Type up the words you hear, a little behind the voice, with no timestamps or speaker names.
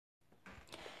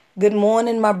Good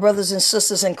morning, my brothers and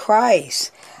sisters in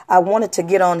Christ. I wanted to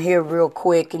get on here real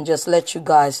quick and just let you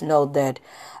guys know that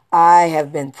I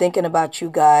have been thinking about you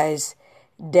guys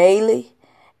daily,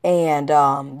 and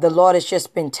the Lord has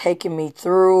just been taking me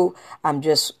through. I'm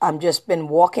just been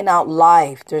walking out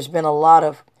life. There's been a lot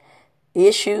of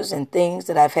issues and things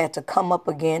that I've had to come up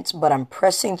against, but I'm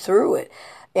pressing through it.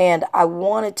 And I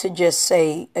wanted to just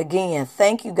say again,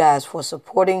 thank you guys for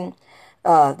supporting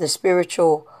the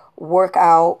spiritual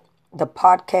workout, the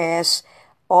podcast,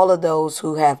 all of those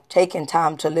who have taken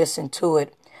time to listen to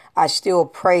it. I still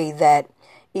pray that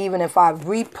even if I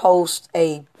repost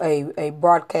a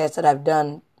broadcast that I've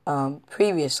done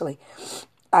previously,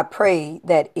 I pray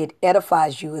that it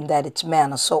edifies you and that it's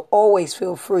manna. So always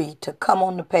feel free to come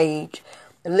on the page,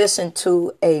 listen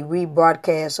to a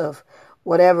rebroadcast of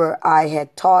whatever I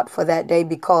had taught for that day,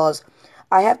 because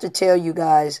I have to tell you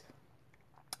guys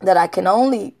that I can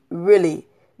only really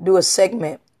do a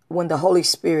segment when the Holy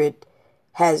Spirit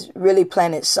has really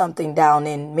planted something down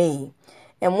in me.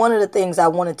 And one of the things I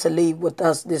wanted to leave with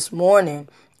us this morning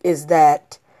is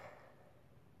that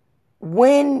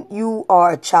when you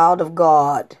are a child of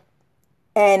God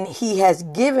and He has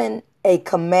given a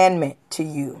commandment to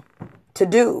you to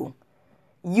do,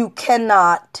 you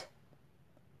cannot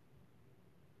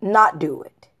not do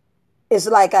it. It's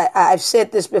like I've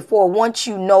said this before. Once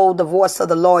you know the voice of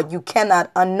the Lord, you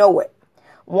cannot unknow it.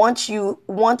 Once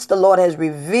the Lord has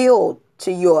revealed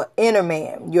to your inner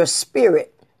man, your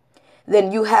spirit,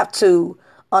 then you have to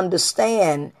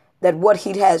understand that what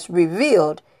He has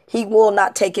revealed, He will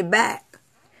not take it back.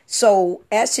 So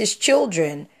as His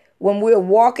children, when we're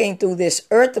walking through this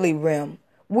earthly realm,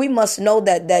 we must know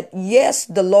that yes,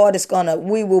 the Lord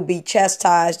we will be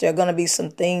chastised. There are going to be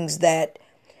some things that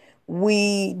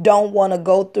we don't want to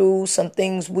go through, some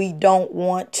things we don't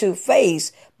want to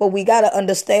face. But we got to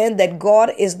understand that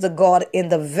God is the God in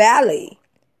the valley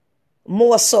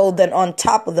more so than on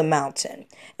top of the mountain.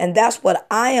 And that's what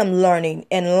I am learning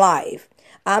in life.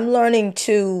 I'm learning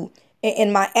to,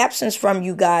 in my absence from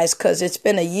you guys, because it's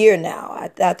been a year now.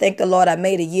 I thank the Lord I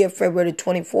made a year, February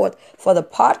 24th, for the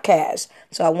podcast.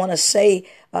 So I want to say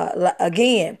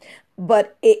again,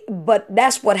 but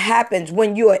that's what happens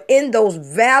when you are in those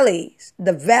valleys,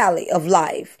 the valley of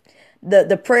life.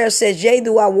 The prayer says, yea,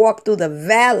 do I walk through the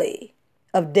valley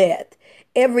of death.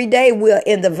 Every day we're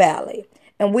in the valley.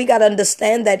 And we got to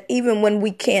understand that even when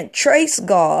we can't trace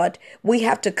God, we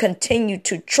have to continue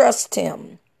to trust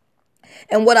Him.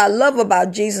 And what I love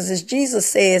about Jesus is Jesus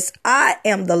says, I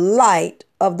am the light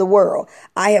of the world.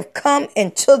 I have come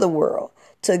into the world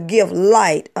to give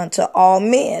light unto all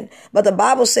men. But the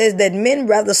Bible says that men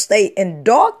rather stay in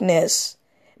darkness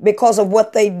because of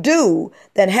what they do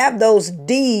than have those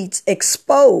deeds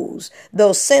exposed,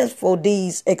 those sinful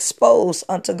deeds exposed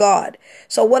unto God.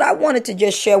 So what I wanted to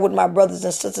just share with my brothers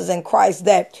and sisters in Christ,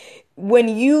 that when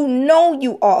you know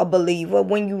you are a believer,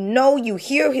 when you know you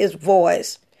hear His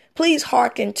voice, please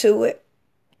hearken to it.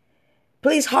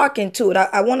 Please hearken to it.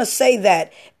 I want to say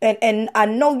that. And I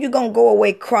know you're going to go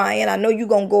away crying. I know you're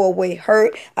going to go away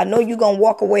hurt. I know you're going to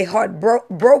walk away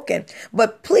heartbroken.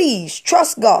 But please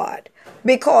trust God,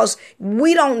 because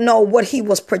we don't know what He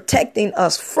was protecting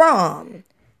us from.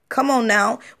 Come on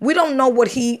now. We don't know what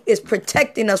He is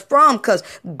protecting us from, because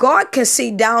God can see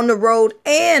down the road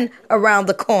and around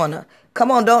the corner.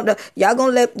 Come on, y'all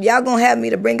gonna have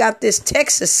me to bring out this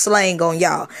Texas slang on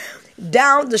y'all.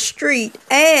 Down the street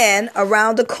and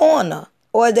around the corner,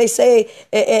 or they say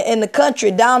in the country,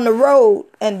 down the road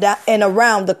and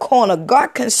around the corner. God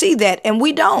can see that, and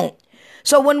we don't.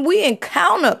 So when we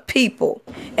encounter people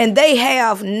and they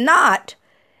have not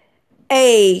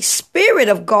a spirit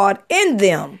of God in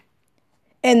them,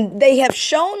 and they have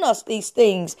shown us these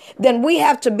things, then we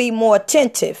have to be more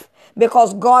attentive,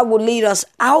 because God will lead us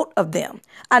out of them.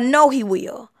 I know He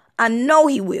will. I know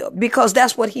He will, because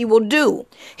that's what He will do.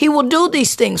 He will do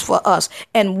these things for us,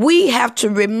 and we have to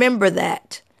remember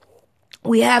that.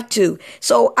 We have to.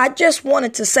 So I just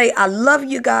wanted to say I love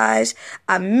you guys.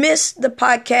 I missed the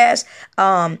podcast.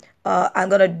 I'm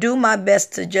going to do my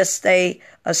best to just stay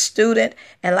a student.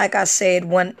 And like I said,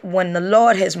 when the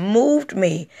Lord has moved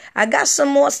me, I got some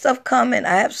more stuff coming.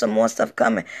 I have some more stuff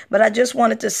coming. But I just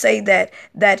wanted to say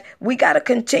that we got to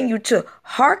continue to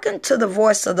hearken to the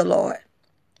voice of the Lord,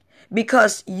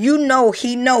 because you know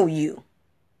He know you.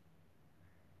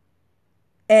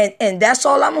 And that's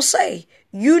all I'm going to say.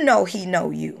 You know He know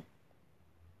you.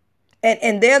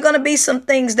 And there are going to be some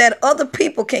things that other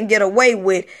people can get away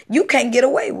with, you can't get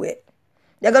away with.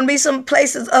 There are going to be some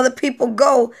places other people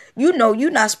go, you know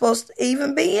you're not supposed to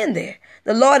even be in there.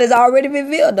 The Lord has already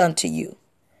revealed unto you.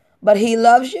 But he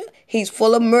loves you. He's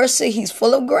full of mercy. He's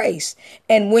full of grace.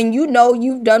 And when you know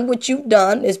you've done what you've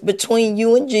done, it's between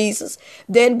you and Jesus,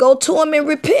 then go to him and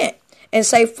repent and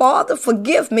say, Father,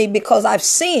 forgive me because I've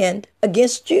sinned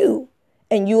against you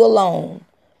and you alone.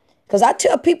 Because I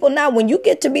tell people now, when you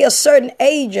get to be a certain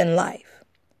age in life,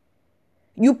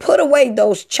 you put away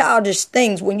those childish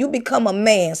things. When you become a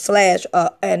man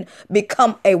and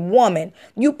become a woman,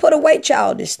 you put away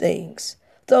childish things.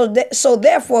 So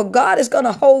therefore, God is going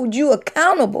to hold you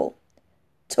accountable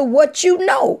to what you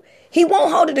know. He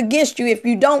won't hold it against you if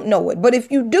you don't know it. But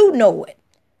if you do know it,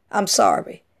 I'm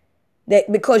sorry.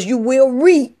 Because you will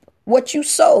reap what you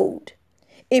sowed.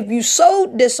 If you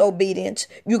sowed disobedience,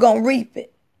 you're going to reap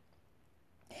it.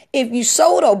 If you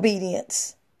sowed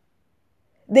obedience,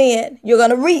 then you're going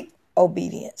to reap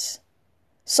obedience.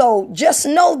 So just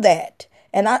know that.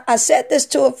 And I said this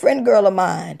to a friend girl of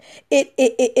mine.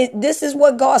 This is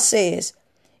what God says.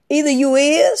 Either you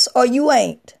is or you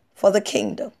ain't for the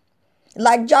kingdom.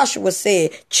 Like Joshua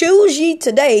said, choose ye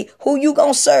today who you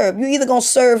going to serve. You either going to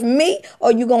serve me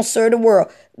or you going to serve the world.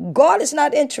 God is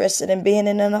not interested in being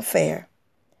in an affair.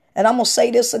 And I'm going to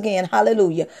say this again.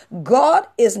 Hallelujah. God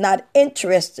is not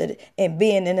interested in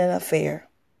being in an affair.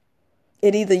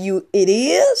 It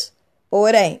is or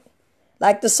it ain't.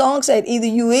 Like the song said, either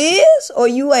you is or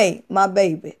you ain't, my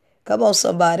baby. Come on,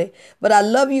 somebody. But I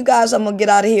love you guys. I'm going to get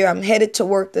out of here. I'm headed to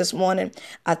work this morning.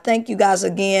 I thank you guys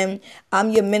again. I'm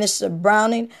your Minister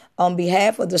Browning on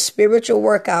behalf of the spiritual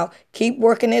workout. Keep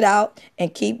working it out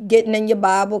and keep getting in your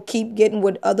Bible. Keep getting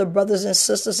with other brothers and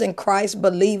sisters in Christ,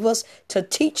 believers, to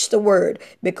teach the word,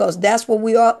 because that's what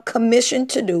we are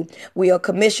commissioned to do. We are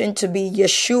commissioned to be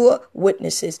Yeshua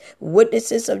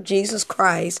witnesses of Jesus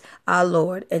Christ, our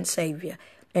Lord and Savior.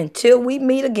 Until we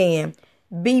meet again,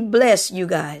 be blessed, you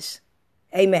guys.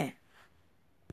 Amen.